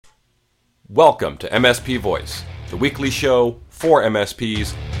Welcome to MSP Voice, the weekly show for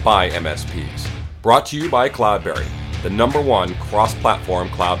MSPs by MSPs. Brought to you by Cloudberry, the #1 cross-platform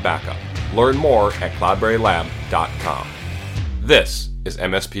cloud backup. Learn more at cloudberrylab.com. This is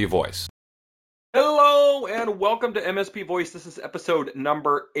MSP Voice. Hello and welcome to MSP Voice. This is episode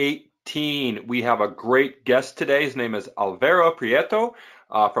number 18. We have a great guest today. His name is Alvaro Prieto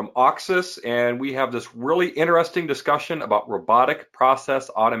from Auxus, and we have this really interesting discussion about robotic process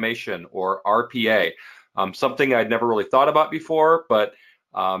automation, or RPA. Something I'd never really thought about before, but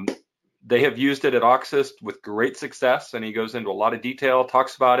they have used it at Auxus with great success, and he goes into a lot of detail,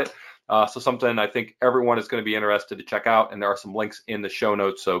 talks about it. So something I think everyone is going to be interested to check out, and there are some links in the show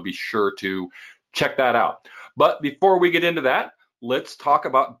notes, so be sure to check that out. But before we get into that, let's talk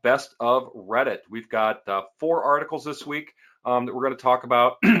about Best of Reddit. We've got 4 articles this week that we're going to talk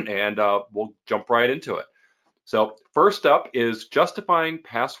about, and we'll jump right into it. So first up is justifying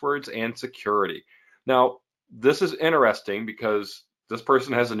passwords and security. Now, this is interesting because this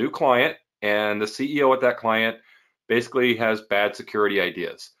person has a new client, and the CEO at that client basically has bad security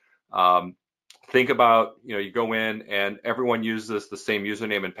ideas. Think about, you go in and everyone uses the same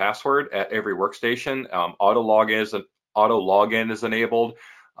username and password at every workstation. Auto login is enabled.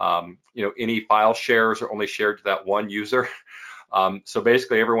 Any file shares are only shared to that one user. So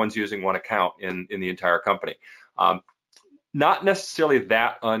basically everyone's using one account in the entire company. Not necessarily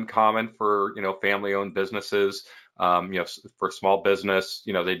that uncommon for, family-owned businesses. For small business,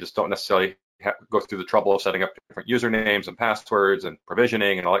 they just don't necessarily go through the trouble of setting up different usernames and passwords and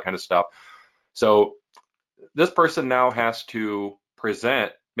provisioning and all that kind of stuff. So this person now has to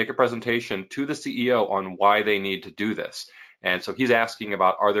make a presentation to the CEO on why they need to do this. And so he's asking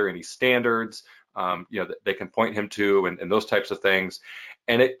about, are there any standards, that they can point him to, and those types of things.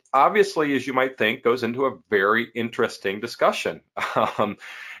 And it obviously, as you might think, goes into a very interesting discussion. And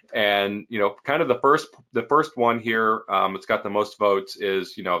kind of the first one here, it's got the most votes,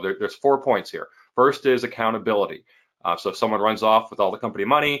 is there's 4 points here. First is accountability. So if someone runs off with all the company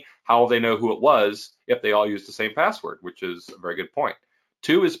money, how will they know who it was if they all use the same password, which is a very good point.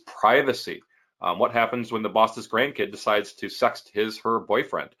 2 is privacy. What happens when the boss's grandkid decides to sext her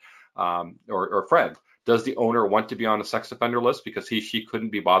boyfriend or friend? Does the owner want to be on a sex offender list because she couldn't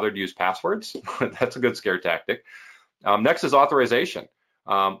be bothered to use passwords? That's a good scare tactic. Next is authorization.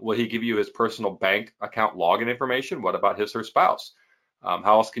 Will he give you his personal bank account login information? What about her spouse?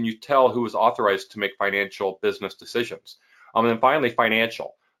 How else can you tell who is authorized to make financial business decisions? And then finally,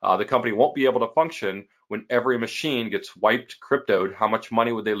 financial. The company won't be able to function when every machine gets wiped, cryptoed. How much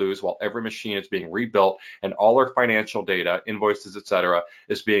money would they lose while every machine is being rebuilt and all their financial data, invoices, etc.,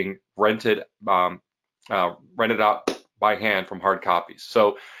 is being rented out by hand from hard copies?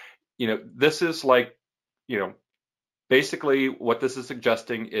 So, this is like, basically what this is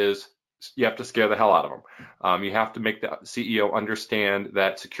suggesting is you have to scare the hell out of them. You have to make the CEO understand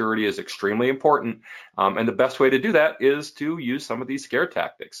that security is extremely important. And the best way to do that is to use some of these scare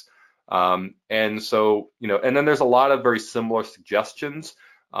tactics. And so, and then there's a lot of very similar suggestions.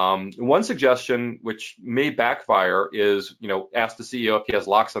 One suggestion, which may backfire, is, ask the CEO if he has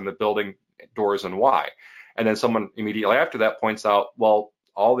locks on the building doors and why. And then someone immediately after that points out, well,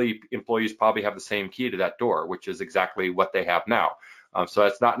 all the employees probably have the same key to that door, which is exactly what they have now. So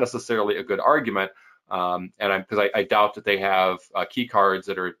that's not necessarily a good argument, because I doubt that they have key cards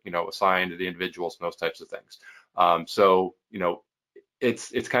that are assigned to the individuals and those types of things. So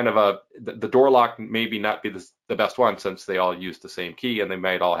it's kind of the door lock maybe not be the best one, since they all use the same key and they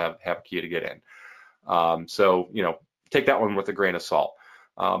might all have a key to get in. So take that one with a grain of salt.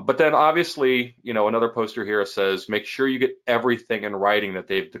 But then obviously, another poster here says, make sure you get everything in writing that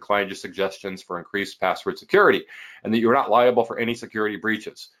they've declined your suggestions for increased password security and that you're not liable for any security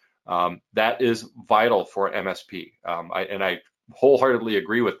breaches. That is vital for an MSP. I wholeheartedly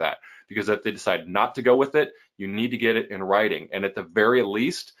agree with that, because if they decide not to go with it, you need to get it in writing. And at the very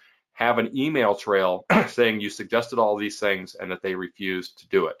least, have an email trail saying you suggested all these things and that they refused to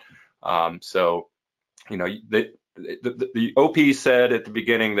do it. The OP said at the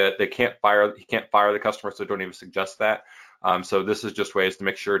beginning that he can't fire the customer, so don't even suggest that. So this is just ways to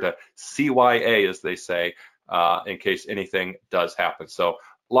make sure to CYA, as they say, in case anything does happen. So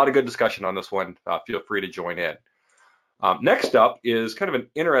a lot of good discussion on this one. Feel free to join in. Next up is kind of an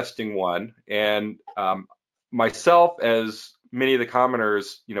interesting one, and myself, as many of the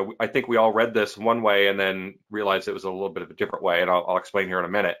commenters, I think we all read this one way and then realized it was a little bit of a different way, and I'll explain here in a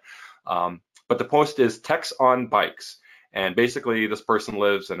minute. But the post is techs on bikes. And basically this person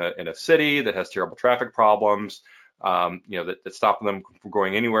lives in a city that has terrible traffic problems, that stop them from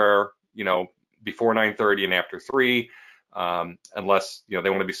going anywhere, before 9:30 and after 3. unless they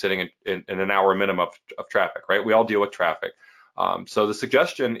want to be sitting in an hour minimum of traffic, right? We all deal with traffic. So the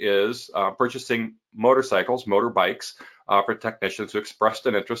suggestion is purchasing motorcycles, motorbikes, for technicians who expressed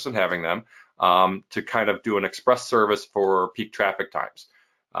an interest in having them, to kind of do an express service for peak traffic times.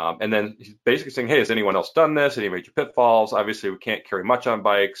 And then he's basically saying, hey, has anyone else done this? Any major pitfalls? Obviously, we can't carry much on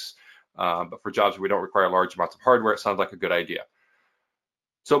bikes, but for jobs where we don't require large amounts of hardware, it sounds like a good idea.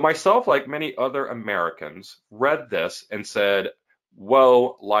 So myself, like many other Americans, read this and said,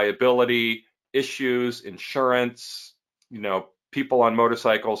 whoa, liability, issues, insurance, people on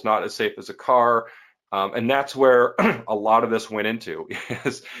motorcycles not as safe as a car. And that's where a lot of this went into,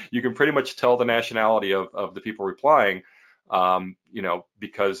 is you can pretty much tell the nationality of the people replying,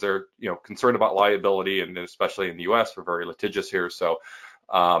 because they're, concerned about liability, and especially in the US, we're very litigious here. So,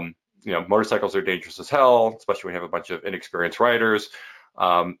 motorcycles are dangerous as hell, especially when you have a bunch of inexperienced riders.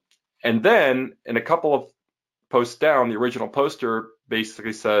 And then in a couple of posts down, the original poster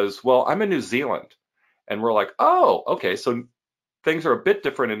basically says, well, I'm in New Zealand. And we're like, oh, okay, so things are a bit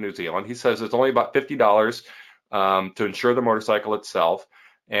different in New Zealand. He says it's only about $50 to insure the motorcycle itself.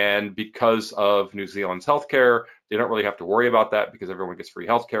 And because of New Zealand's healthcare, they don't really have to worry about that because everyone gets free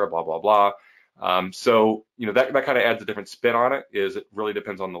healthcare, blah, blah, blah. So, that kind of adds a different spin on it. It really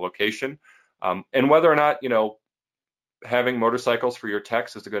depends on the location. And whether or not, having motorcycles for your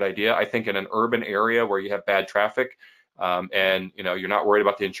techs is a good idea. I think in an urban area where you have bad traffic, and you're not worried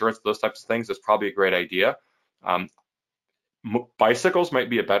about the insurance, those types of things, that's probably a great idea. Bicycles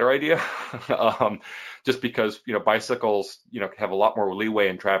might be a better idea, just because bicycles have a lot more leeway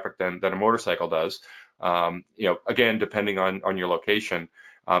in traffic than a motorcycle does. Again, depending on your location,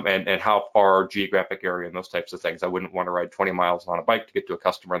 and how far geographic area and those types of things. I wouldn't want to ride 20 miles on a bike to get to a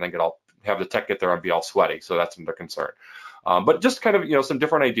customer and then have the tech get there and be all sweaty. So that's another concern. But just kind of some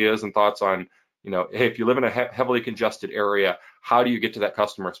different ideas and thoughts on hey, if you live in a heavily congested area, how do you get to that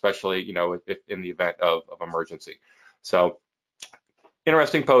customer, especially if in the event of emergency. So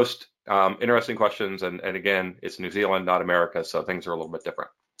interesting post, interesting questions, and again, it's New Zealand, not America, so things are a little bit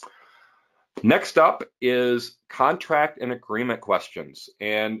different. Next up is contract and agreement questions.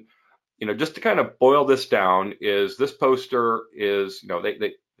 And, just to kind of boil this down, is this poster is,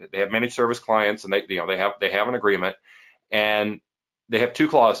 they have managed service clients, and they have an agreement, and they have two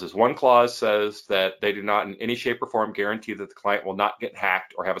clauses. One clause says that they do not in any shape or form guarantee that the client will not get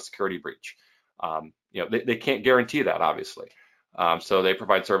hacked or have a security breach. They can't guarantee that, obviously. So they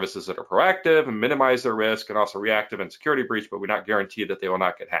provide services that are proactive and minimize their risk, and also reactive and security breach, but we not guarantee that they will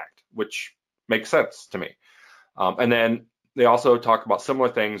not get hacked, which makes sense to me. And then they also talk about similar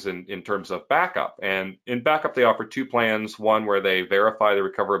things in terms of backup. And in backup, they offer two plans, one where they verify the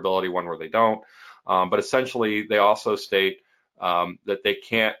recoverability, one where they don't. But essentially, they also state that they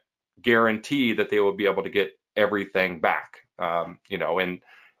can't guarantee that they will be able to get everything back. And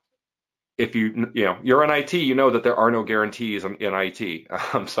if you're in IT, that there are no guarantees in IT.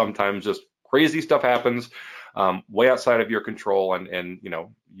 Sometimes just crazy stuff happens way outside of your control, and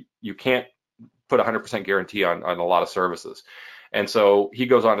you can't put 100% guarantee on a lot of services. And so he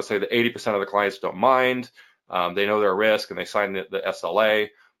goes on to say that 80% of the clients don't mind. They know their risk and they sign the SLA,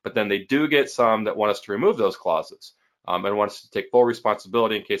 but then they do get some that want us to remove those clauses and want us to take full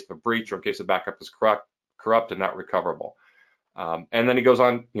responsibility in case of a breach or in case the backup is corrupt and not recoverable. And then he goes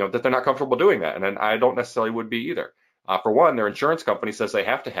on, that they're not comfortable doing that. And then I don't necessarily would be either. For one, their insurance company says they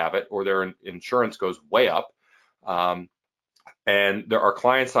have to have it, or their insurance goes way up. And there are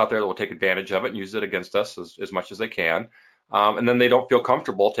clients out there that will take advantage of it and use it against us as much as they can. And then they don't feel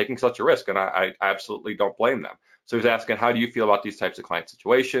comfortable taking such a risk. And I absolutely don't blame them. So he's asking, how do you feel about these types of client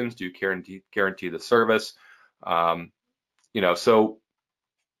situations? Do you guarantee the service? So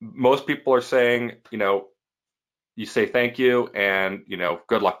most people are saying, you say thank you and,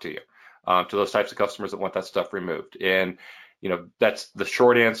 good luck to you, to those types of customers that want that stuff removed. And, that's the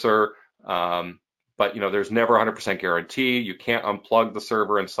short answer. But there's never 100% guarantee. You can't unplug the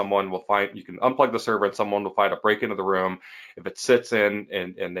server and you can unplug the server and someone will find a break into the room if it sits in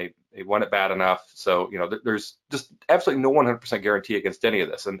and they want it bad enough. So, there's just absolutely no 100% guarantee against any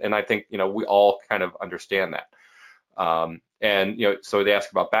of this. And I think, we all kind of understand that. So they ask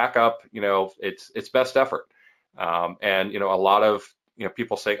about backup, it's best effort. And, a lot of,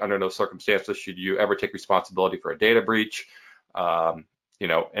 people say under no circumstances should you ever take responsibility for a data breach.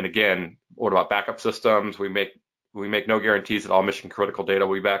 And again, what about backup systems? We make no guarantees that all mission critical data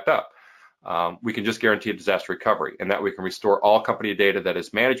will be backed up. We can just guarantee disaster recovery, and that we can restore all company data that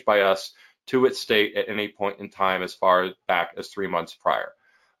is managed by us to its state at any point in time as far back as 3 months prior.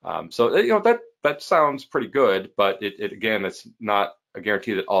 So that sounds pretty good, but again, it's not a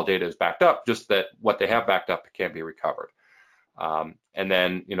guarantee that all data is backed up, just that what they have backed up can be recovered. And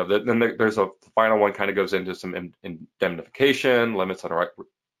then, there's the final one kind of goes into some indemnification, limits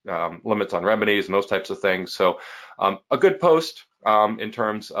on remedies and those types of things. So a good post in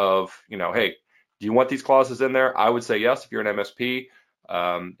terms of, hey, do you want these clauses in there? I would say yes if you're an MSP.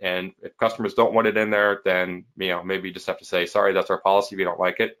 And if customers don't want it in there, then maybe you just have to say, sorry, that's our policy. If you don't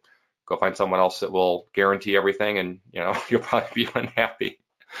like it, go find someone else that will guarantee everything, and you'll probably be unhappy.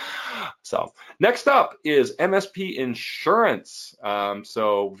 So next up is MSP insurance.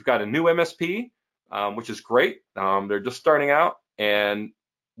 So we've got a new MSP, which is great. They're just starting out, and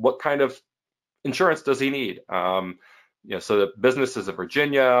what kind of insurance does he need? So the business is in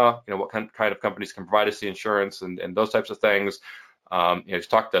Virginia. What kind of companies can provide us the insurance and those types of things. He's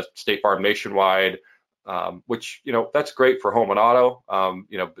talked to State Farm Nationwide, which that's great for home and auto.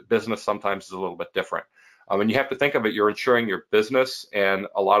 Business sometimes is a little bit different. And you have to think of it, you're insuring your business and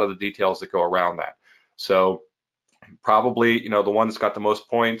a lot of the details that go around that. So probably, the one that's got the most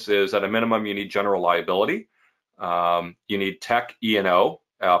points is at a minimum, you need general liability. You need tech E&O,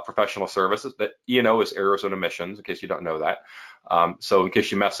 professional services. That E&O is errors and omissions, in case you don't know that. So in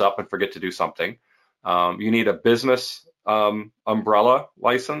case you mess up and forget to do something. You need a business umbrella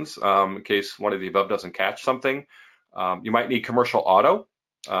license in case one of the above doesn't catch something. You might need commercial auto.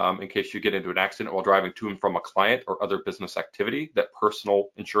 In case you get into an accident while driving to and from a client or other business activity that personal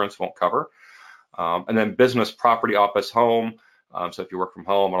insurance won't cover. And then business, property, office, home. So if you work from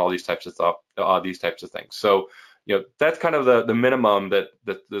home and all these types of things. So, that's kind of the minimum that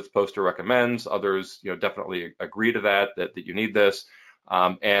this poster recommends. Others, definitely agree to that you need this.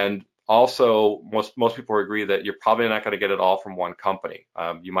 And also, most people agree that you're probably not going to get it all from one company.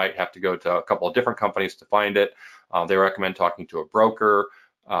 You might have to go to a couple of different companies to find it. They recommend talking to a broker.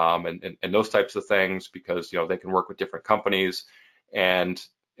 And those types of things, because they can work with different companies, and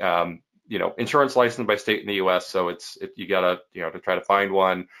insurance licensed by state in the U.S. So you gotta to try to find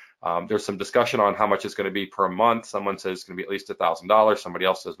one. There's some discussion on how much it's going to be per month. Someone says it's going to be at least $1,000. Somebody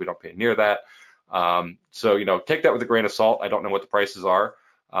else says we don't pay near that. So take that with a grain of salt. I don't know what the prices are.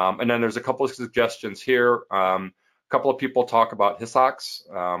 And then there's a couple of suggestions here. A couple of people talk about Hiscox.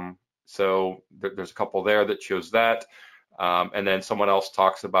 So there's a couple there that shows that. And then someone else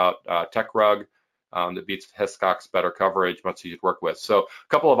talks about TechRug that beats Hiscox, better coverage, much easier to work with. So a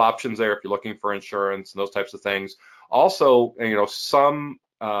couple of options there if you're looking for insurance and those types of things. Also, some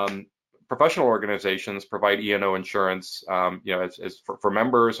professional organizations provide E&O insurance, as for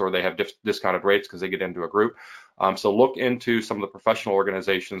members, or they have discounted rates because they get into a group. So look into some of the professional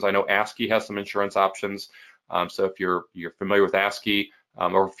organizations. I know ASCII has some insurance options. So if you're familiar with ASCII,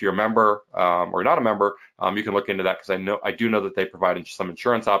 or if you're a member or not a member, you can look into that, because I do know that they provide some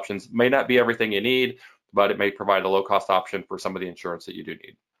insurance options. May not be everything you need, but it may provide a low-cost option for some of the insurance that you do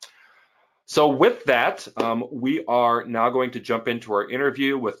need. So with that, we are now going to jump into our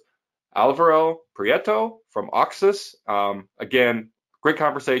interview with Alvaro Prieto from Auxus. Again, great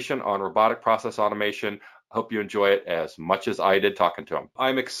conversation on robotic process automation. I hope you enjoy it as much as I did talking to him.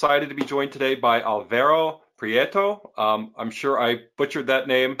 I'm excited to be joined today by Alvaro Prieto. I'm sure I butchered that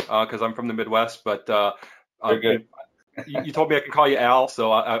name because I'm from the Midwest, but good. You told me I can call you Al,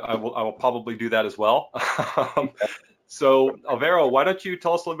 so I will probably do that as well. So Alvaro, why don't you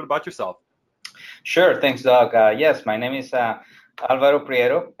tell us a little bit about yourself? Sure, thanks, Doug. Yes, my name is Alvaro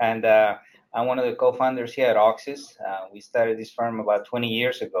Prieto, and I'm one of the co-founders here at Auxus. We started this firm about 20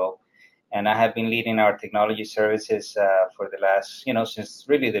 years ago, and I have been leading our technology services for the last, since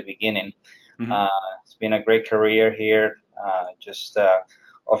really the beginning. Mm-hmm. It's been a great career here, just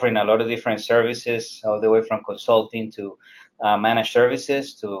offering a lot of different services, all the way from consulting to managed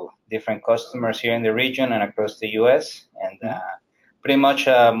services to different customers here in the region and across the U.S. And pretty much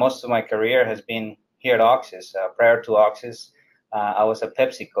most of my career has been here at Auxus. Prior to Auxus, I was at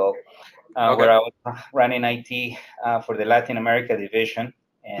PepsiCo, where I was running IT for the Latin America division.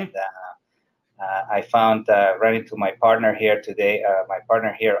 And I found, running to my partner here today,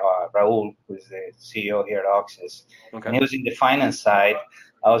 Raul, who is the CEO here at Auxus. Okay. And he was in the finance side.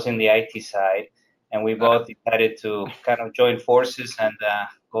 I was in the IT side. And we both decided to kind of join forces and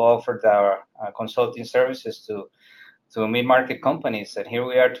go offer our consulting services to mid-market companies. And here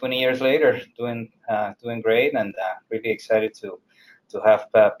we are 20 years later, doing great, and really excited to have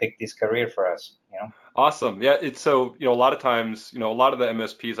picked this career for us. Awesome. Yeah, it's so, a lot of times, a lot of the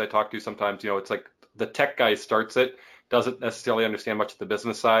MSPs I talk to sometimes, it's like the tech guy starts it, doesn't necessarily understand much of the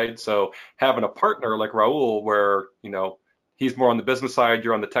business side. So having a partner like Raul, where, he's more on the business side,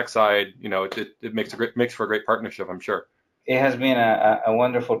 you're on the tech side, it makes for a great partnership, I'm sure. It has been a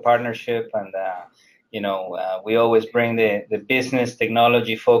wonderful partnership, and we always bring the business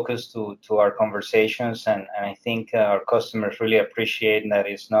technology focus to our conversations, and I think our customers really appreciate that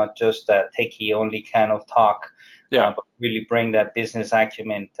it's not just a techie only kind of talk, but really bring that business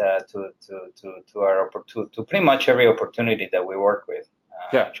acumen to pretty much every opportunity that we work with.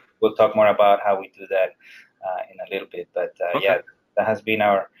 We'll talk more about how we do that in a little bit, but that has been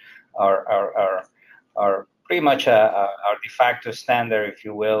our pretty much our de facto standard, if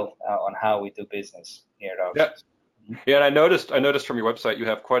you will, on how we do business here at Auxis. Yeah, and I noticed from your website you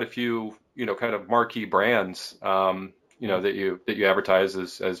have quite a few, kind of marquee brands, that you advertise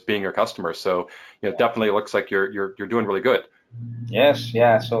as being your customers. So, definitely looks like you're doing really good. Yes,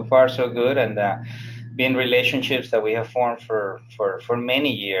 yeah. So far, so good, and been relationships that we have formed for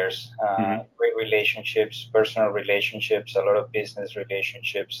many years. Great relationships, personal relationships, a lot of business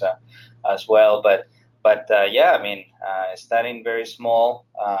relationships as well. But starting very small,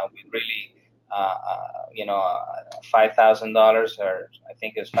 we really, $5,000, or I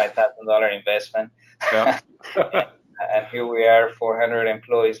think it's $5,000 investment. Yeah. And here we are, 400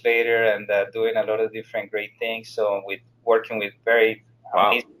 employees later, and doing a lot of different great things. So working with very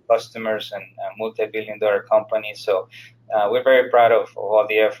amazing customers and multi-billion-dollar companies. So we're very proud of all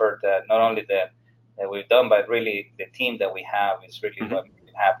the effort that not only that we've done, but really the team that we have is really what made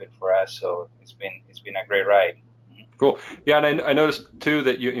it happen for us. So it's been a great ride. Cool. Yeah, and I noticed too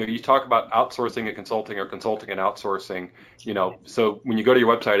that you talk about outsourcing and consulting, or consulting and outsourcing. So when you go to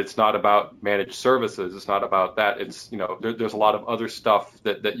your website, it's not about managed services. It's not about that. It's there's a lot of other stuff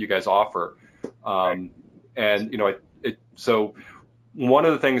that you guys offer, and so one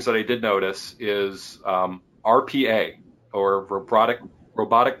of the things that I did notice is RPA, or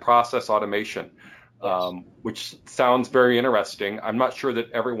robotic process automation. Which sounds very interesting. I'm not sure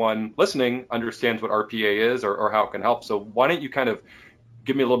that everyone listening understands what RPA is or how it can help. So why don't you kind of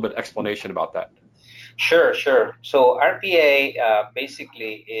give me a little bit of explanation about that? Sure. So RPA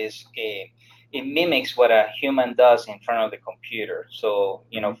basically it mimics what a human does in front of the computer. So,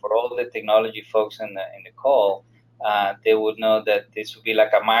 for all the technology folks in the call, they would know that this would be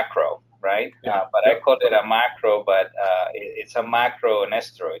like a macro, right? But I call it a macro, but it's a macro on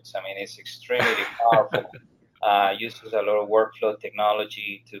steroids. I mean, it's extremely powerful. Uses a lot of workflow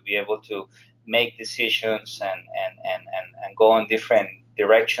technology to be able to make decisions and go in different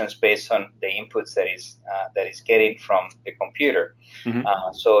directions based on the inputs that is getting from the computer.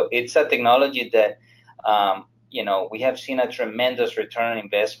 So it's a technology that we have seen a tremendous return on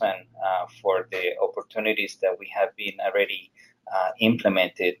investment for the opportunities that we have been already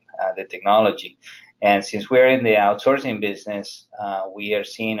implemented the technology. And since we're in the outsourcing business, we are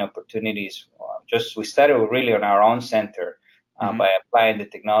seeing opportunities. We started really on our own center by applying the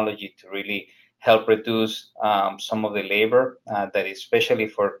technology to really help reduce some of the labor that is, especially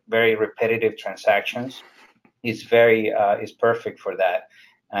for very repetitive transactions, is perfect for that.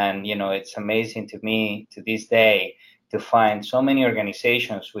 And it's amazing to me to this day to find so many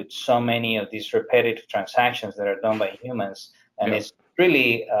organizations with so many of these repetitive transactions that are done by humans, and it's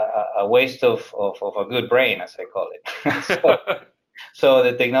really a waste of a good brain, as I call it. So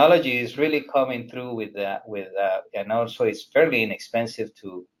the technology is really coming through with that, and also it's fairly inexpensive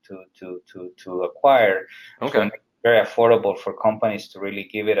to acquire. Okay. So it's very affordable for companies to really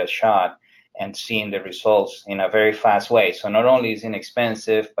give it a shot and seeing the results in a very fast way. So not only is it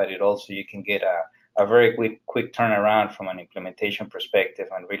inexpensive, but you can get a very quick turnaround from an implementation perspective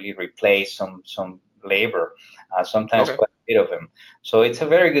and really replace some labor, sometimes quite a bit of them. So it's a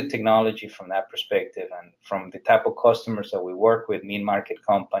very good technology from that perspective, and from the type of customers that we work with, mid-market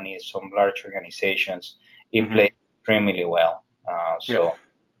companies, some large organizations, it plays extremely well. So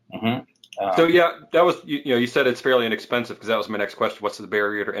that was, you said it's fairly inexpensive, because that was my next question. What's the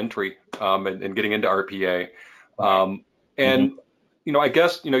barrier to entry and getting into RPA? And I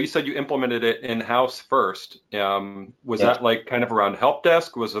guess, you said you implemented it in-house first. Was that like kind of around help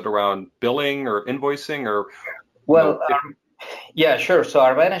desk? Was it around billing or invoicing, or? Well, yeah, sure. So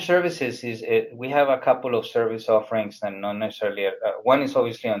our managed services we have a couple of service offerings, and not necessarily, one is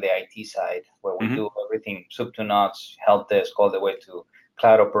obviously on the IT side, where we do everything soup to nuts, help desk, all the way to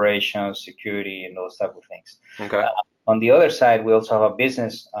cloud operations, security, and those type of things. Okay. On the other side, we also have a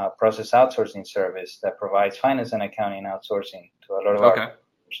business process outsourcing service that provides finance and accounting outsourcing to a lot of our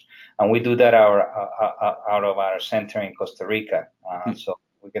customers. And we do that out of our center in Costa Rica. So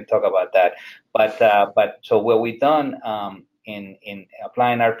we can talk about that. But so what we've done in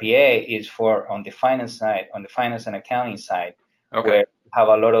applying RPA is on the finance side, on the finance and accounting side, where have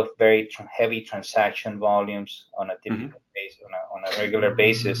a lot of very heavy transaction volumes on a typical basis, on a regular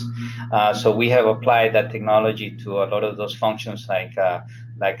basis. So we have applied that technology to a lot of those functions, like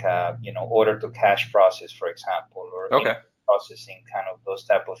order to cash process, for example, or processing, kind of those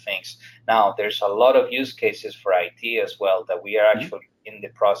type of things. Now, there's a lot of use cases for IT as well that we are actually in the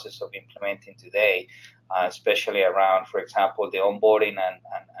process of implementing today, especially around, for example, the onboarding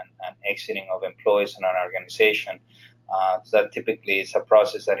and exiting of employees in an organization. So that typically is a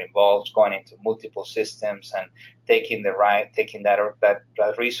process that involves going into multiple systems and taking that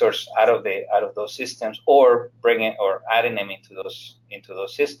resource out of those systems, or adding them into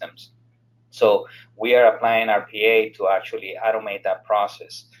those systems. So we are applying RPA to actually automate that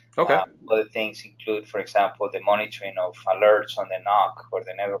process. Other things include, for example, the monitoring of alerts on the NOC, or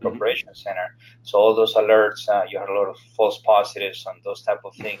the Network Operations Center. So all those alerts, you have a lot of false positives on those type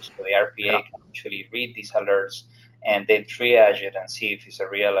of things. So the RPA can actually read these alerts and then triage it and see if it's a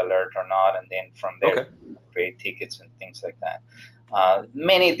real alert or not, and then from there create tickets and things like that.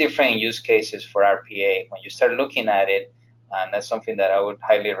 Many different use cases for RPA. When you start looking at it, and that's something that I would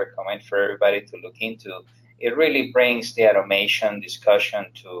highly recommend for everybody to look into, it really brings the automation discussion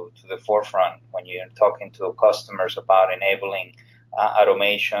to the forefront when you're talking to customers about enabling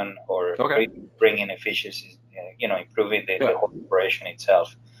automation or bringing efficiencies, improving the whole operation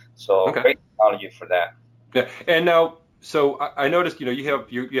itself. So great technology for that. Yeah, and now, so I noticed, you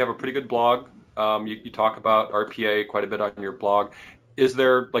have a pretty good blog. You talk about RPA quite a bit on your blog. Is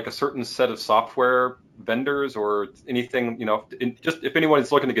there like a certain set of software vendors or anything, just if anyone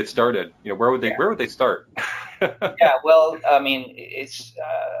is looking to get started, where would they start? Yeah, well,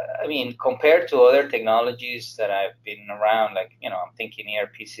 compared to other technologies that I've been around, like, I'm thinking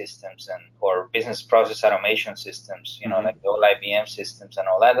ERP systems or business process automation systems, like the old IBM systems and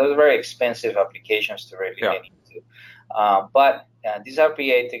all that. Those are very expensive applications to really get into. But this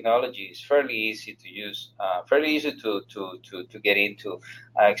RPA technology is fairly easy to use, fairly easy to get into.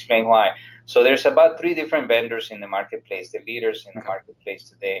 Explain why. So there's about 3 different vendors in the marketplace, the leaders in the marketplace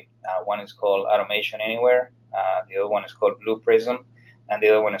today. One is called Automation Anywhere. The other one is called Blue Prism, and the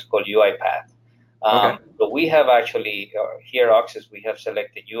other one is called UiPath. So we have actually, here at Oxys, we have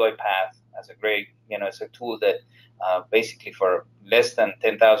selected UiPath as a great, it's a tool that basically for less than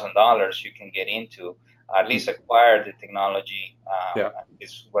 $10,000 you can get into, at least acquire the technology.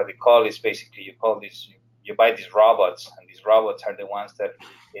 Is what they call is basically you buy these robots, and these robots are the ones that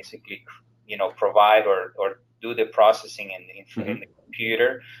basically provide or do the processing in the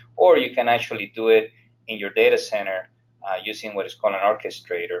computer, or you can actually do it in your data center using what is called an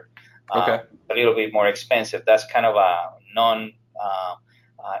orchestrator. A little bit more expensive. That's kind of a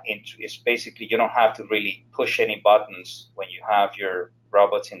it's basically you don't have to really push any buttons when you have your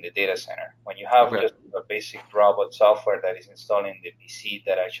robots in the data center. When you have just a basic robot software that is installed in the PC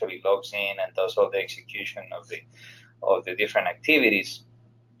that actually logs in and does all the execution of the different activities,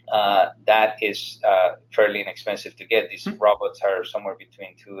 that is fairly inexpensive to get. These robots are somewhere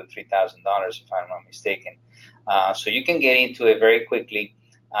between $2,000 and $3,000, if I'm not mistaken. So you can get into it very quickly.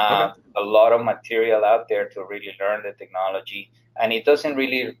 A lot of material out there to really learn the technology, and it doesn't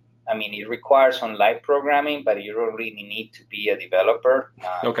really. It requires some light programming, but you don't really need to be a developer.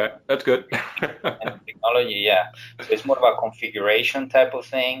 That's good. Technology, so it's more of a configuration type of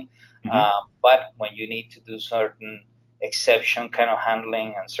thing. But when you need to do certain exception kind of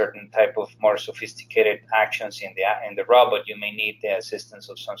handling and certain type of more sophisticated actions in the robot, you may need the assistance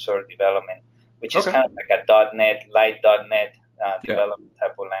of some sort of development, which is kind of like a light .NET development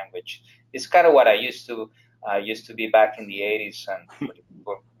type of language. It's kind of what I used to be back in the 80s, and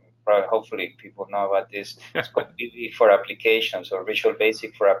hopefully people know about this. It's called VB for applications, or Visual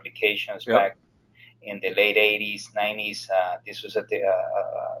Basic for applications. Back in the late 80s, 90s, this was as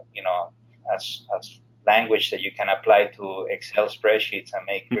language that you can apply to Excel spreadsheets and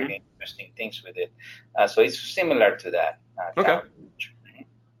make really interesting things with it. So it's similar to that.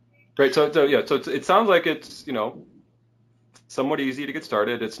 Great. So it sounds like it's somewhat easy to get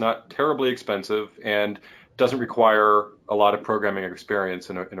started. It's not terribly expensive, and doesn't require a lot of programming experience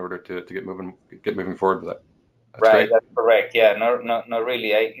in order to get moving forward with it. That's correct. Yeah, no,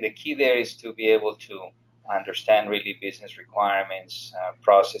 really. The key there is to be able to understand really business requirements,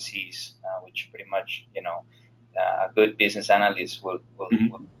 processes, which pretty much a good business analyst will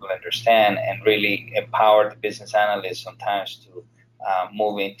understand, and really empower the business analyst sometimes to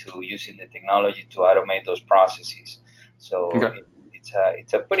move into using the technology to automate those processes. So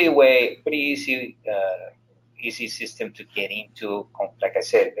it's a pretty easy system to get into, like I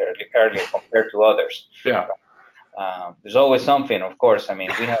said earlier, compared to others. There's always something, of course. We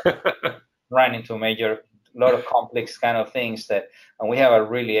have run into major lot of complex kind of things and we have a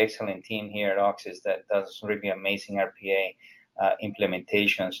really excellent team here at Oxys that does really amazing RPA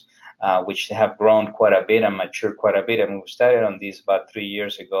implementations, which have grown quite a bit and matured quite a bit. I mean, we started on this about 3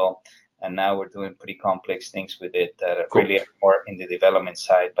 years ago, and now we're doing pretty complex things with it that are Cool. really more in the development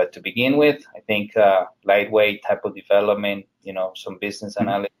side. But to begin with, I think lightweight type of development, some business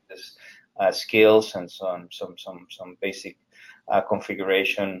analysis skills and some basic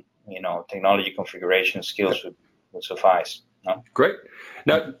configuration, technology configuration skills would suffice. No? Great.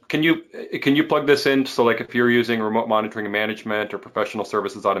 Now, can you plug this in? So, like, if you're using remote monitoring and management or professional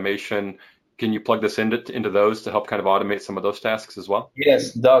services automation, can you plug this into those to help kind of automate some of those tasks as well?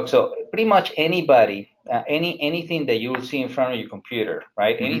 Yes, Doug. So pretty much anybody, anything that you will see in front of your computer,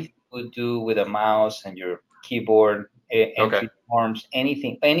 right? Mm-hmm. Anything you would do with a mouse and your keyboard, entry forms,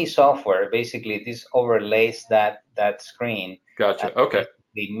 anything, any software, basically this overlays that screen. Gotcha. Okay.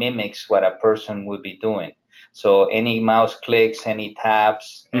 It mimics what a person would be doing. So any mouse clicks, any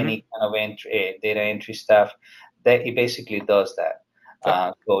tabs, any kind of data entry stuff, that it basically does that.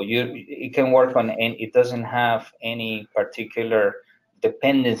 So it can work on it doesn't have any particular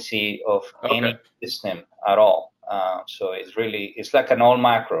dependency of any system at all. So it's like an all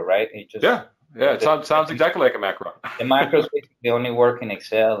macro, right? It sounds exactly like a macro. The macros basically only work in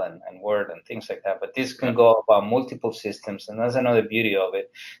Excel and Word and things like that, but this can go about multiple systems, and that's another beauty of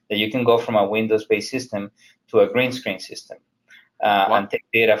it, that you can go from a Windows-based system to a green screen system. And take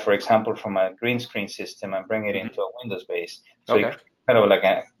data, for example, from a green screen system and bring it into a Windows-based. So it's kind of like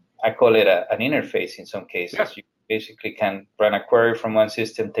I call it an interface in some cases. Yeah. You basically can run a query from one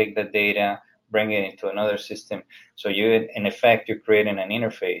system, take the data, bring it into another system. So in effect, you're creating an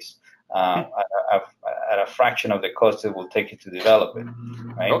interface at a fraction of the cost it will take you to develop it,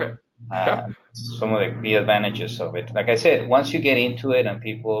 right? Okay. Some of the advantages of it. Like I said, once you get into it and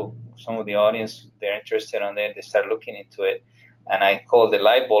some of the audience, they're interested on it, they start looking into it. And I call the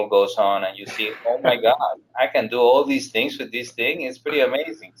light bulb goes on and you see, oh my God, I can do all these things with this thing. It's pretty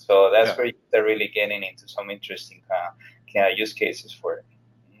amazing. So that's where they're really getting into some interesting use cases for it.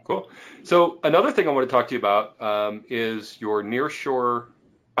 Cool. So another thing I want to talk to you about is your nearshore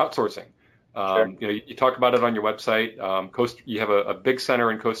outsourcing. Sure. You talk about it on your website. You have a big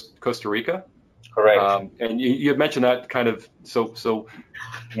center in Costa Rica. Correct. And you had mentioned that kind of so.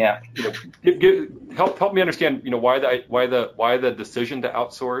 Yeah. Help me understand. Why the decision to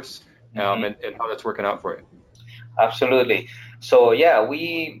outsource and how that's working out for you. Absolutely. So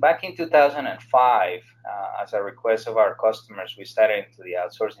we back in 2005, as a request of our customers, we started into the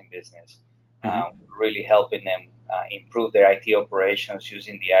outsourcing business, really helping them improve their IT operations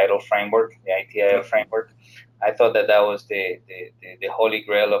using the ITIL framework, the IT framework. I thought that was the holy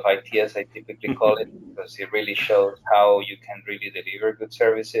grail of IT, as I typically call it, because it really shows how you can really deliver good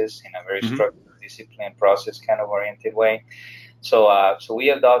services in a very structured, disciplined, process kind of oriented way. So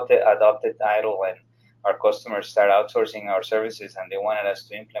we adopted ITIL when our customers started outsourcing our services, and they wanted us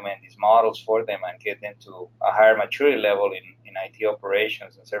to implement these models for them and get them to a higher maturity level in IT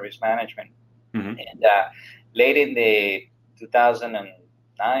operations and service management. And late in the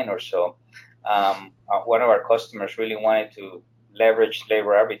 2009 or so, one of our customers really wanted to leverage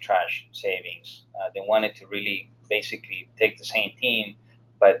labor arbitrage savings. They wanted to really basically take the same team,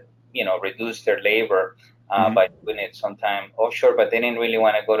 but reduce their labor by doing it sometime offshore. But they didn't really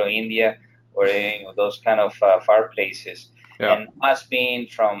want to go to India or those kind of far places. Yeah. And us being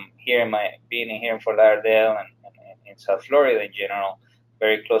here in Fort Lauderdale and in South Florida in general,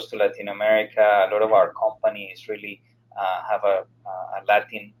 very close to Latin America, a lot of our companies really have a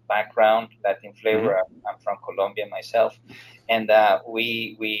Latin background, Latin flavor. I'm from Colombia myself, and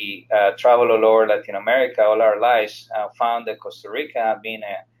we travel all over Latin America all our lives. Found that Costa Rica being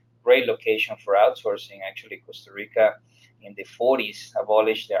a great location for outsourcing. Actually, Costa Rica in the 40s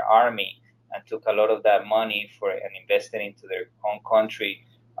abolished their army and took a lot of that money and invested into their own country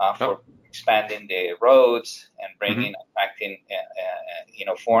for expanding the roads and bringing, attracting,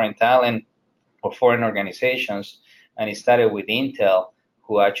 foreign talent or foreign organizations. And it started with Intel,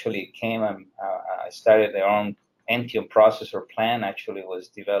 who actually came and started their own Pentium processor plan. Actually, was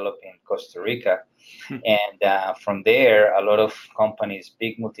developed in Costa Rica, and from there, a lot of companies,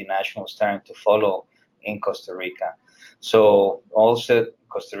 big multinationals, started to follow in Costa Rica. So also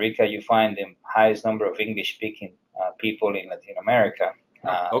Costa Rica, you find the highest number of English-speaking people in Latin America.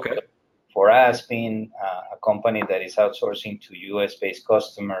 For us, being a company that is outsourcing to U.S.-based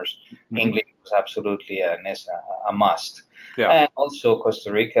customers, English was absolutely a must. Yeah. And also, Costa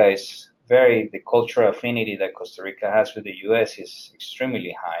Rica is the cultural affinity that Costa Rica has with the U.S. is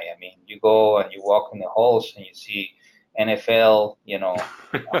extremely high. I mean, you go and you walk in the halls and you see NFL,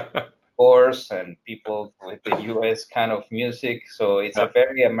 course, and people with the U.S. kind of music. So it's a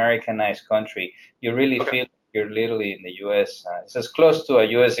very Americanized country. You really feel you're literally in the U.S. It's as close to a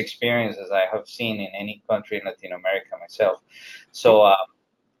U.S. experience as I have seen in any country in Latin America myself. So,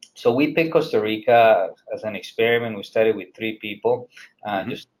 so we picked Costa Rica as an experiment. We started with 3 people,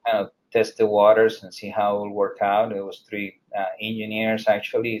 just kind of test the waters and see how it will work out. It was 3 engineers,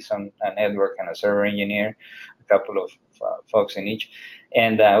 actually, a network and a server engineer, a couple of folks in each,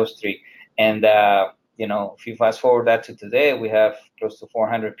 and it was 3. And, you know, if you fast forward that to today, we have close to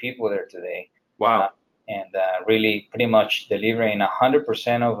 400 people there today. Wow. And really pretty much delivering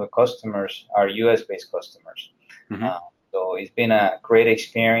 100% of the customers are U.S.-based customers. So it's been a great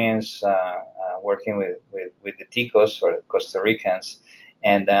experience working with the Ticos, or the Costa Ricans.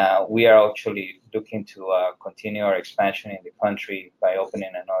 And we are actually looking to continue our expansion in the country by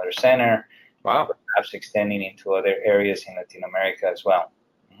opening another center. Wow. Perhaps extending into other areas in Latin America as well.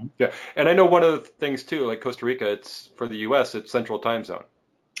 Yeah. And I know one of the things too, like Costa Rica, it's for the U.S., it's Central Time Zone.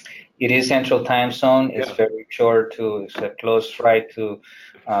 It is Central Time Zone. It's very short it's a close flight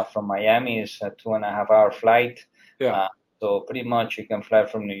from Miami. It's a 2.5-hour flight. Yeah. So pretty much you can fly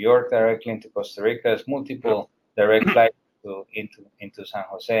from New York directly into Costa Rica. There's multiple direct flights into San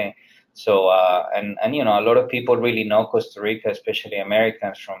Jose. So and you know, a lot of people really know Costa Rica, especially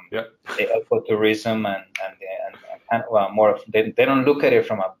Americans, from the ecotourism and more of, they don't look at it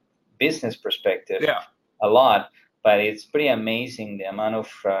from a business perspective a lot, but it's pretty amazing the amount of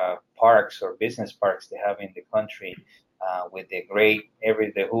parks or business parks they have in the country. With the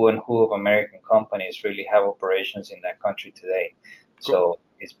the who and who of American companies really have operations in that country today. Cool. So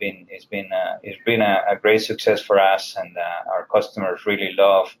it's been a great success for us, and our customers really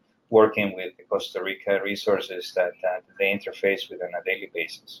love working with the Costa Rica resources that they interface with on a daily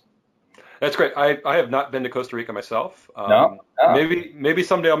basis. That's great. I have not been to Costa Rica myself. No. Maybe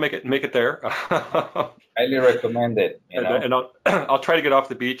someday I'll make it there. Highly recommend it. You know? And I'll try to get off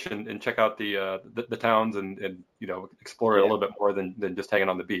the beach and check out the towns and you know, explore it a little bit more than just hanging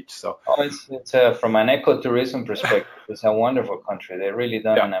on the beach. So it's from an ecotourism perspective, it's a wonderful country. They've really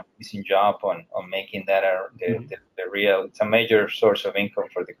done an amazing job on making that the real. It's a major source of income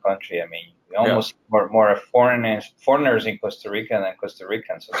for the country. I mean, we almost more foreigners in Costa Rica than Costa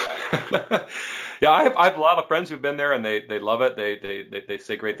Ricans. Yeah, I have a lot of friends who've been there and they love it. They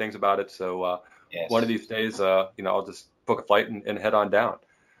say great things about it. So one of these days, you know, I'll just book a flight and head on down.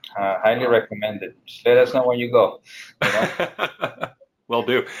 Highly recommended. Just let us know when you go. You know? Will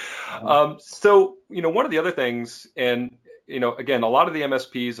do. So, you know, one of the other things, and, you know, again, a lot of the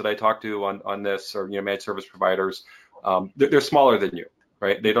MSPs that I talk to on this, or, you know, managed service providers, they're smaller than you,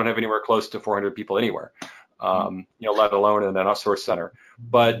 right? They don't have anywhere close to 400 people anywhere, you know, let alone in an outsourced center.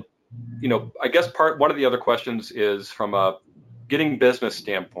 But, you know, I guess one of the other questions is from a getting business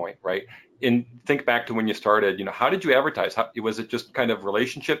standpoint, right? And think back to when you started, you know, how did you advertise? Was it just kind of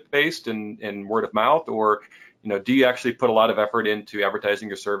relationship based and word of mouth, or, you know, do you actually put a lot of effort into advertising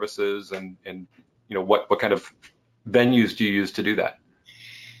your services, and you know, what kind of venues do you use to do that?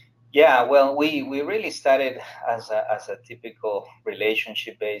 Yeah, well, we really started as a typical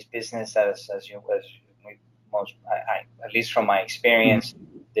relationship based business, at least from my experience.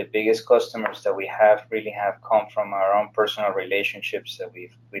 The biggest customers that we have really have come from our own personal relationships that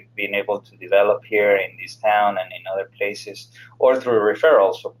we've been able to develop here in this town and in other places, or through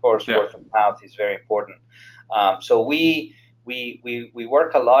referrals. Of course, word of mouth is very important. So we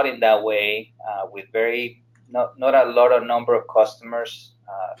work a lot in that way with not a lot of number of customers,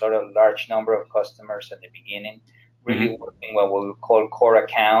 a large number of customers at the beginning. Really working what we call core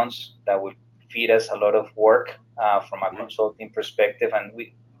accounts that would feed us a lot of work from a consulting perspective,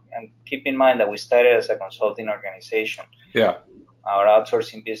 and keep in mind that we started as a consulting organization. Yeah, our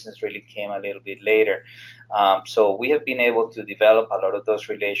outsourcing business really came a little bit later. So we have been able to develop a lot of those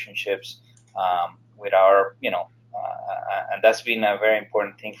relationships with our, you know, and that's been a very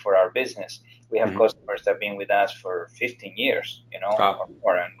important thing for our business. We have customers that have been with us for 15 years, you know, or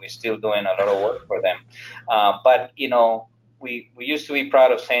more, and we're still doing a lot of work for them. But, you know, we used to be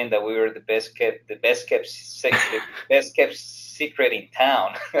proud of saying that we were the best kept secret in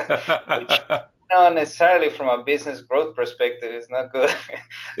town, which not necessarily from a business growth perspective is not good.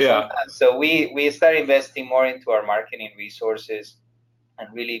 Yeah. So we started investing more into our marketing resources and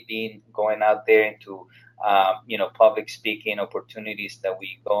really going out there into you know, public speaking opportunities that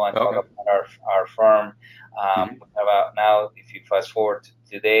we go and talk about our firm. About now, if you fast forward to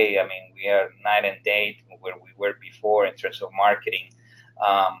today, I mean, we are night and day where we were before in terms of marketing,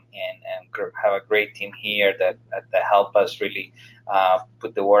 and have a great team here that help us really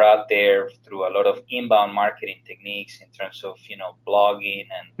put the word out there through a lot of inbound marketing techniques in terms of, blogging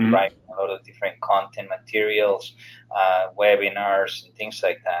and writing a lot of different content materials, webinars and things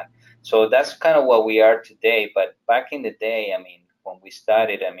like that. So that's kind of what we are today. But back in the day, I mean, when we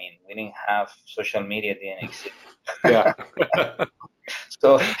started, I mean, we didn't have social media, didn't exist. Yeah.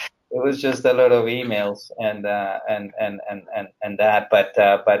 So it was just a lot of emails and that.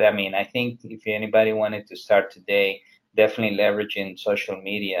 But I mean, I think if anybody wanted to start today, definitely leveraging social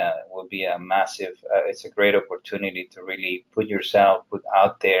media will be a massive. It's a great opportunity to really put yourself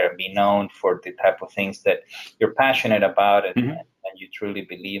out there and be known for the type of things that you're passionate about and you truly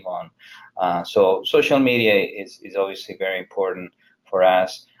believe on. So social media is obviously very important for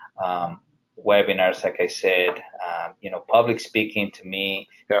us. Webinars, like I said, public speaking to me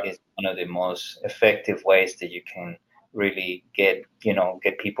is one of the most effective ways that you can really get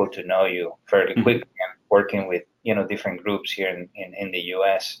people to know you fairly quickly. And working with different groups here in the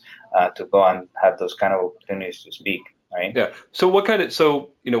U.S. To go and have those kind of opportunities to speak. Right. Yeah. So what kind of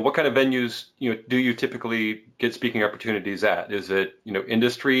venues do you typically get speaking opportunities at? Is it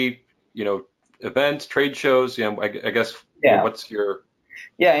industry events, trade shows? I guess. Yeah. What's your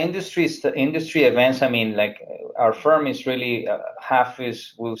industry events? I mean, like our firm is really half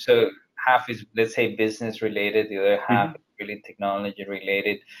is let's say business related, the other half is really technology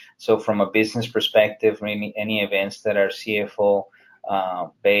related. So from a business perspective, really any events that are CFO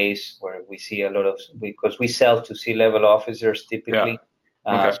base, where we see a lot of, because we sell to C-level officers typically.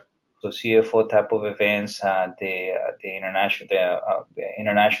 Okay. So CFO type of events, the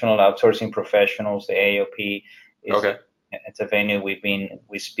international outsourcing professionals, the AOP is okay. It's a venue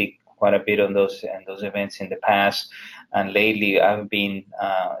we speak quite a bit on those events in the past, and lately I've been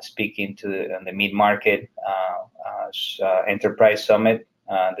speaking on the mid-market enterprise summit.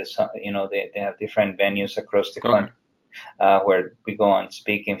 They have different venues across the country. Where we go and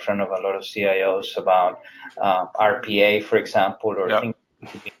speak in front of a lot of CIOs about RPA, for example, or things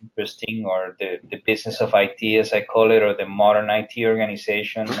that could be interesting, or the business of IT, as I call it, or the modern IT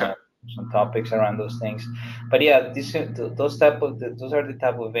organization, some topics around those things. But yeah, those are the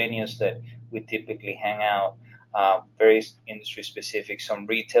type of venues that we typically hang out. Very industry specific, some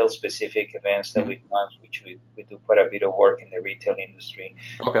retail specific events that we run, which we do quite a bit of work in the retail industry.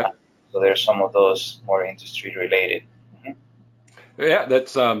 Okay. So there's some of those more industry related. Yeah,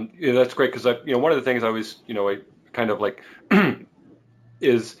 that's great, because one of the things I always I kind of like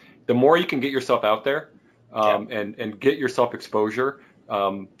is the more you can get yourself out there and get yourself exposure,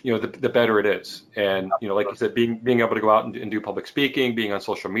 the better it is. And like you said, being able to go out and do public speaking, being on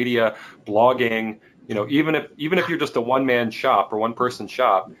social media, blogging, even if you're just a one-man shop or one-person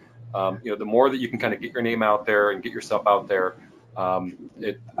shop, the more that you can kind of get your name out there and get yourself out there,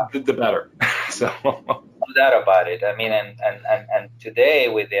 the better. So. No doubt about it. I mean, and today,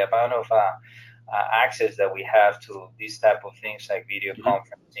 with the amount of access that we have to these type of things like video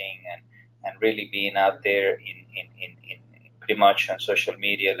conferencing and really being out there in pretty much on social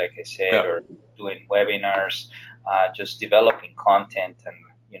media, like I said, or doing webinars, just developing content and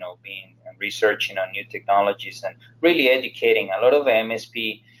being and researching on new technologies and really educating. A lot of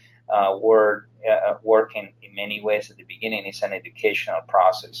MSP work in many ways at the beginning is an educational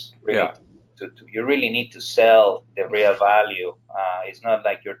process. Really. You really need to sell the real value. It's not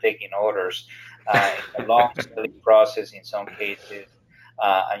like you're taking orders. It's a long selling process in some cases,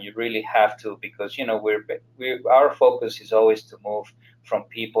 and you really have to, because our focus is always to move from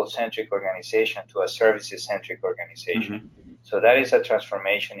people-centric organization to a services-centric organization. So that is a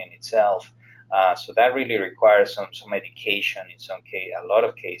transformation in itself. So that really requires some education in a lot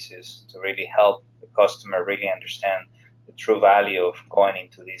of cases, to really help the customer really understand the true value of going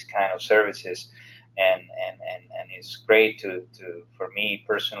into these kind of services. And it's great for me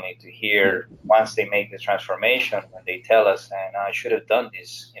personally to hear once they make the transformation, when they tell us, and I should have done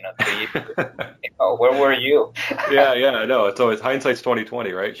this 3 years ago. Where were you? Yeah, I know. It's always hindsight's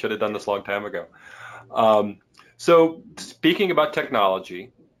 20/20, right? Should have done this a long time ago. So speaking about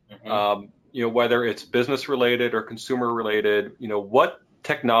technology, whether it's business related or consumer related, what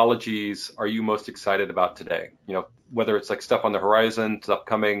technologies are you most excited about today? Whether it's like stuff on the horizon, stuff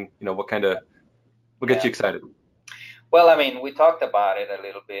coming, what gets you excited? Well, I mean, we talked about it a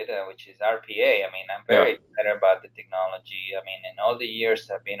little bit, which is RPA. I mean, I'm very excited about the technology. I mean, in all the years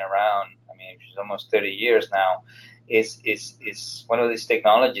I've been around, I mean, it's almost 30 years now, it's one of these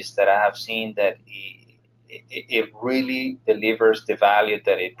technologies that I have seen that it really delivers the value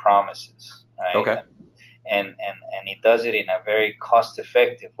that it promises. Right? Okay. and it does it in a very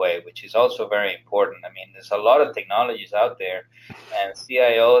cost-effective way, which is also very important. I mean, there's a lot of technologies out there, and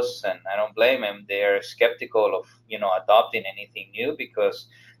CIOs, and I don't blame them, they're skeptical of adopting anything new because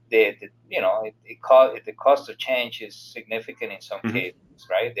the cost of change is significant in some cases,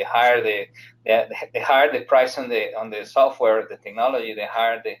 right? They hire the price on the software, the technology, they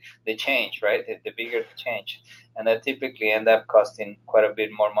hire the change, right? The bigger the change, and that typically end up costing quite a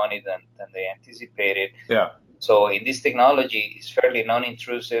bit more money than they anticipated. Yeah. So in this technology, it's fairly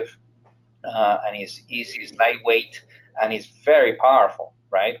non-intrusive, and it's easy, it's lightweight, and it's very powerful,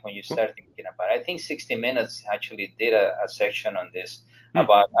 right? When you start thinking about it. I think 60 Minutes actually did a section on this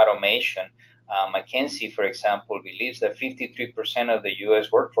about automation. McKinsey, for example, believes that 53% of the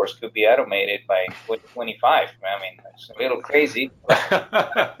U.S. workforce could be automated by 2025. I mean, it's a little crazy,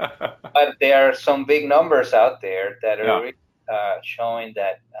 but there are some big numbers out there that are really, showing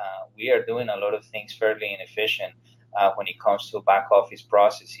that we are doing a lot of things fairly inefficient when it comes to back office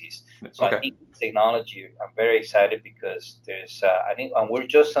processes. So I think technology, I'm very excited because there's, I think, and we're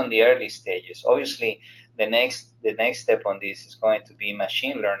just on the early stages. Obviously, the next step on this is going to be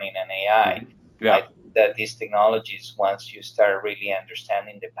machine learning and AI. Yeah. I think that these technologies, once you start really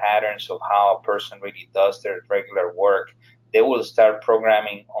understanding the patterns of how a person really does their regular work, they will start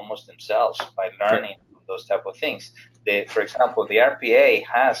programming almost themselves by learning those type of things. For example, the RPA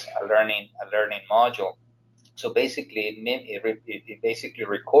has a learning module. So basically, it basically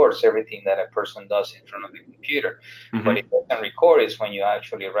records everything that a person does in front of the computer. But it doesn't record is when you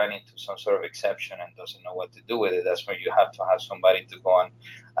actually run into some sort of exception and doesn't know what to do with it. That's where you have to have somebody to go on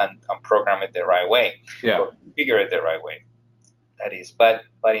and program it the right way, or configure it the right way. That is, but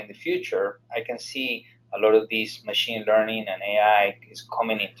in the future, I can see a lot of these machine learning and AI is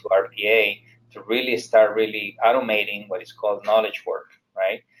coming into RPA to really start automating what is called knowledge work,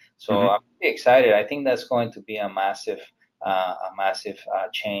 right? So I'm pretty excited. I think that's going to be a massive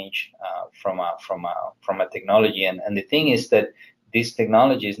change from a technology. And the thing is that this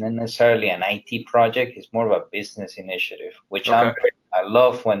technology is not necessarily an IT project; it's more of a business initiative, which I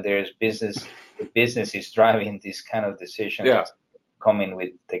love when there's business. The business is driving this kind of decisions. Yeah. Coming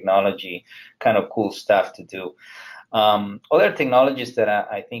with technology, kind of cool stuff to do. Other technologies that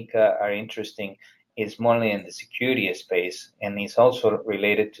I think are interesting is mostly in the security space, and it's also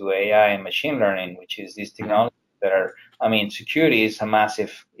related to AI and machine learning, which is these technologies that are, I mean, security is a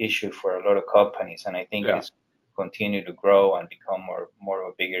massive issue for a lot of companies, and I think it's continue to grow and become more of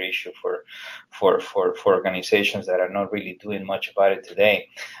a bigger issue for organizations that are not really doing much about it today.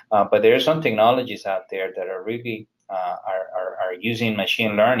 But there are some technologies out there that are really are using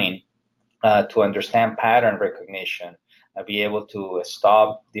machine learning to understand pattern recognition, be able to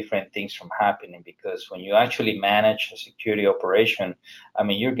stop different things from happening. Because when you actually manage a security operation, I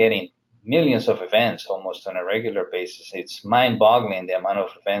mean, you're getting millions of events almost on a regular basis. It's mind-boggling the amount of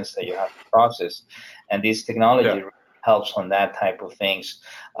events that you have to process, and this technology really helps on that type of things.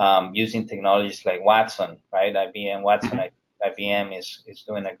 Using technologies like Watson, right? IBM Watson. IBM is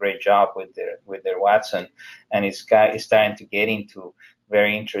doing a great job with their Watson, and it's starting to get into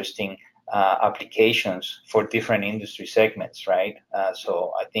very interesting applications for different industry segments, right?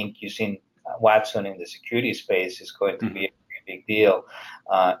 So I think using Watson in the security space is going to be a big deal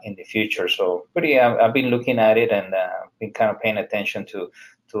in the future. So I've been looking at it and been kind of paying attention to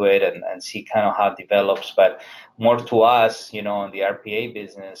it and see kind of how it develops. But more to us, on the RPA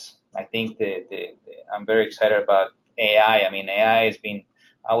business, I think I'm very excited about AI. I mean,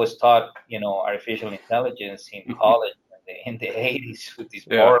 I was taught, artificial intelligence in college in the 80s with this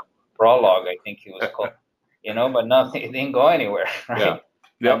Prolog, I think it was called, but nothing, it didn't go anywhere, right?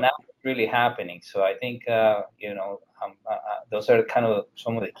 And now it's really happening. So I think, those are kind of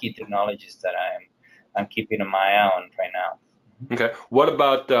some of the key technologies that I'm keeping my eye on right now. Okay. What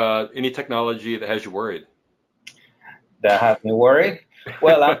about any technology that has you worried? That has me worried?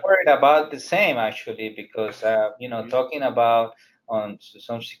 Well, I'm worried about the same, actually, because, talking about on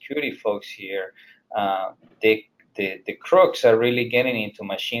some security folks here, the crooks are really getting into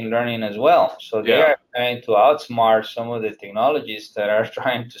machine learning as well. So they are trying to outsmart some of the technologies that are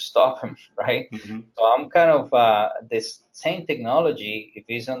trying to stop them, right? So I'm kind of, this same technology, if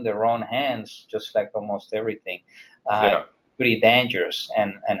it's on the wrong hands, just like almost everything, pretty dangerous.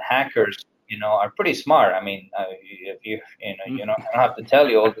 And hackers, are pretty smart. I mean, I don't have to tell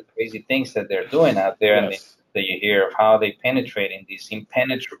you all the crazy things that they're doing out there, and that you hear of how they penetrate in these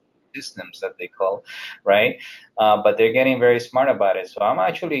impenetrable systems that they call, right? But they're getting very smart about it. So I'm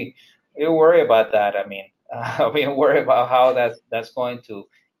actually worried about that. I mean, I'm worried about how that's going to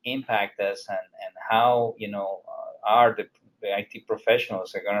impact us and how, are the IT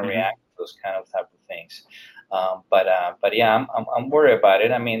professionals are going to Mhm. react to those kind of type of things. But yeah, I'm worried about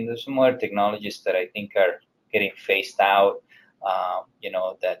it. I mean, there's some other technologies that I think are getting phased out.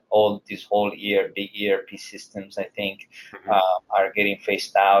 That all these whole big ERP systems, I think, Mhm. are getting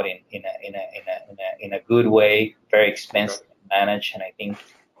phased out in a good way. Very Okay. expensive to manage, and I think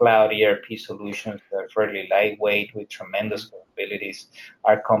cloud ERP solutions that are fairly lightweight with tremendous Mhm. capabilities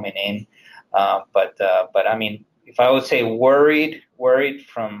are coming in. But I mean, if I would say worried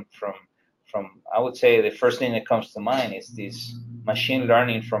from I would say the first thing that comes to mind is this machine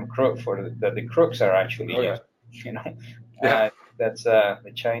learning from that the crooks are actually Oh yeah. using. You know, Yeah. that's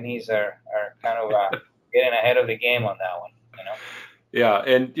the Chinese are kind of getting ahead of the game on that one. Yeah,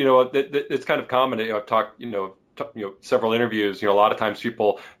 and it's kind of common. I've talked, several interviews. A lot of times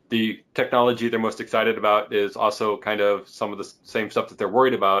the technology they're most excited about is also kind of some of the same stuff that they're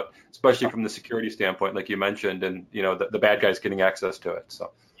worried about, especially from the security standpoint, like you mentioned, and the bad guys getting access to it.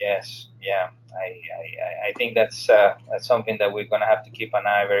 So Yes, yeah, I think that's something that we're going to have to keep an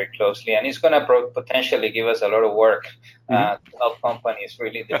eye very closely, and it's going to potentially give us a lot of work Mhm. to help companies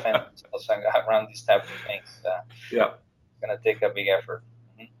really defend themselves around these type of things. Yeah. It's going to take a big effort.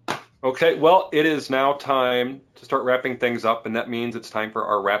 Okay. Well, it is now time to start wrapping things up, and that means it's time for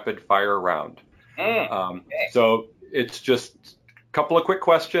our rapid fire round. Okay, So it's just a couple of quick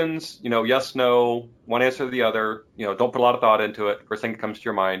questions, yes, no, one answer to the other. Don't put a lot of thought into it. First thing that comes to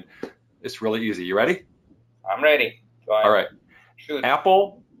your mind. It's really easy. You ready? I'm ready. Go All ahead. right. Shoot,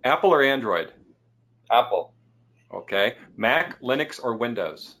 Apple or Android? Apple, Okay. Mac, Linux, or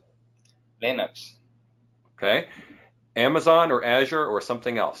Windows? Linux, Okay. Amazon or Azure or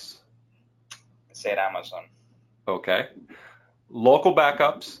something else? I said Amazon, Okay. Local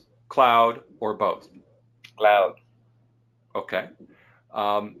backups, cloud, or both? cloud. Okay.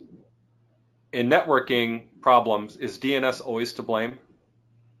 Um, in networking problems, is DNS always to blame?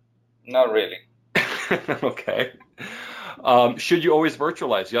 Not really. Okay. Should you always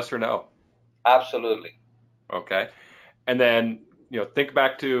virtualize? Yes or no? Absolutely. Okay. And then, think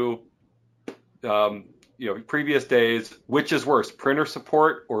back to, previous days. Which is worse, printer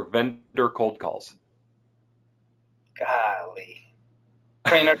support or vendor cold calls? Golly,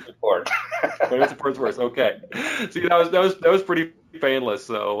 printer support. Printer support's worse. Okay. See, that was pretty painless.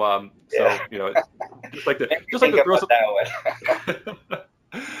 So, Yeah, it's just like let me just like think to throw about some. that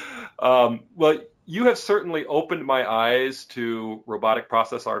one. Well, you have certainly opened my eyes to robotic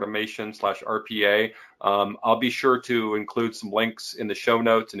process automation / RPA. I'll be sure to include some links in the show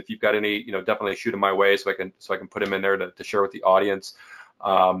notes, and if you've got any, definitely shoot them my way so I can put them in there to share with the audience.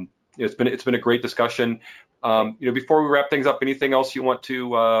 It's been a great discussion. Before we wrap things up, anything else you want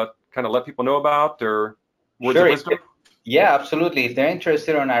to kind of let people know about, or words of Sure. wisdom? Yeah, absolutely. If they're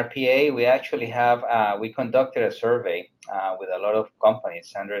interested on RPA, we actually have we conducted a survey with a lot of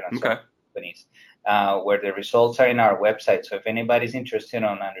companies, 100 and some Okay. companies, where the results are in our website. So if anybody's interested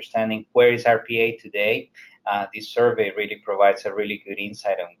on understanding where is RPA today, this survey really provides a really good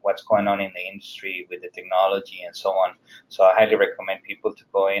insight on what's going on in the industry with the technology and so on. So I highly recommend people to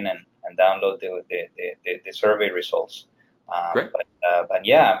go in and download the survey results. Great. But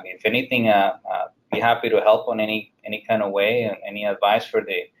yeah, if anything, be happy to help on any kind of way and any advice for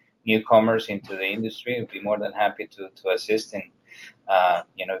the newcomers into the industry. I'd be more than happy to assist and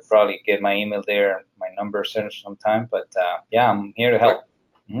probably get my email there, my number sometime. But yeah, I'm here to Great. help.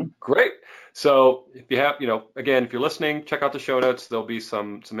 Mm-hmm. Great. So if you have, again, if you're listening, check out the show notes. There'll be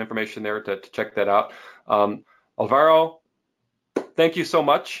some information there to check that out. Alvaro, thank you so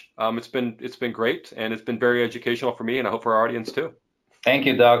much. It's been great, and it's been very educational for me, and I hope for our audience too. Thank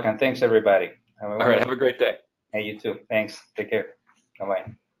you, Doc, and thanks everybody. All right. Have a great day. Hey, you too. Thanks. Take care. Bye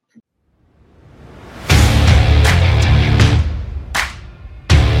bye.